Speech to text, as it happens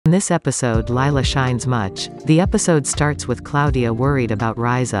In this episode Lila shines much. The episode starts with Claudia worried about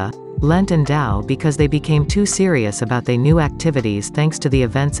Ryza, Lent and Dao because they became too serious about their new activities thanks to the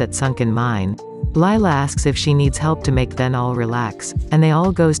events at Sunken Mine. Lila asks if she needs help to make them all relax, and they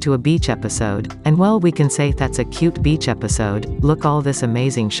all goes to a beach episode, and well we can say that's a cute beach episode, look all this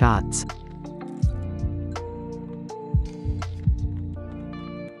amazing shots.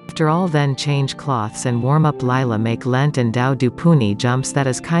 After all then change cloths and warm up Lila make Lent and Dao do puni jumps that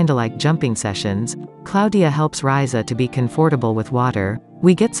is kinda like jumping sessions. Claudia helps Ryza to be comfortable with water.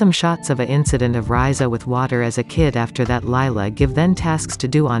 We get some shots of a incident of Ryza with water as a kid. After that Lila give then tasks to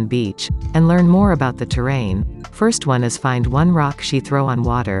do on beach, and learn more about the terrain. First one is find one rock she throw on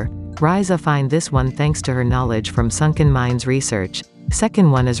water. Ryza find this one thanks to her knowledge from Sunken Mines research. Second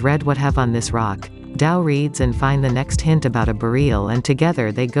one is read what have on this rock. Dao reads and find the next hint about a burial and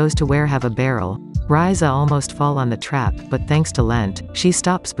together they goes to where have a barrel. Ryza almost fall on the trap but thanks to Lent, she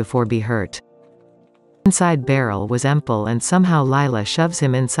stops before be hurt. Inside barrel was Empel and somehow Lila shoves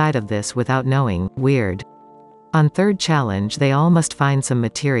him inside of this without knowing, weird. On third challenge they all must find some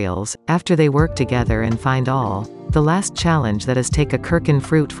materials, after they work together and find all. The last challenge that is take a Kirkin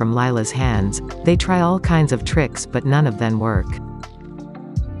fruit from Lila's hands, they try all kinds of tricks but none of them work.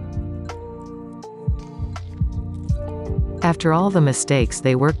 After all the mistakes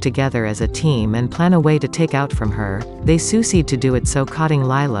they work together as a team and plan a way to take out from her. They succeed to do it so caughting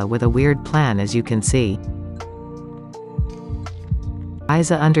Lila with a weird plan as you can see.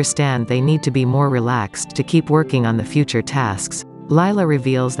 Ryza understand they need to be more relaxed to keep working on the future tasks. Lila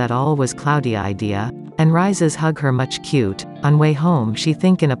reveals that all was Claudia idea, and Ryza's hug her much cute. On way home she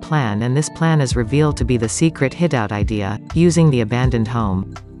think in a plan and this plan is revealed to be the secret hideout idea, using the abandoned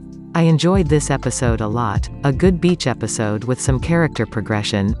home. I enjoyed this episode a lot, a good beach episode with some character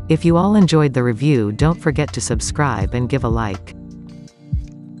progression. If you all enjoyed the review don't forget to subscribe and give a like.